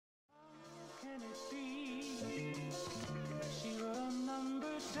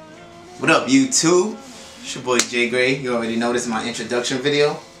What up, YouTube? It's your boy Jay Gray. You already know this is my introduction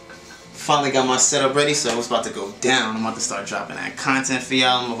video. Finally got my setup ready, so it's about to go down. I'm about to start dropping that content for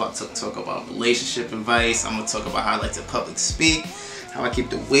y'all. I'm about to talk about relationship advice. I'm going to talk about how I like to public speak, how I keep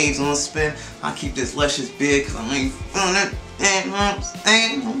the waves on spin, how I keep this luscious beard, because I'm like, throw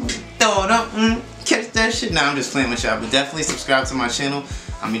it up, catch that shit. Nah, I'm just playing with y'all, but definitely subscribe to my channel.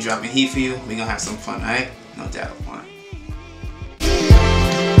 I'm going to be dropping heat for you. We're going to have some fun, alright? No doubt.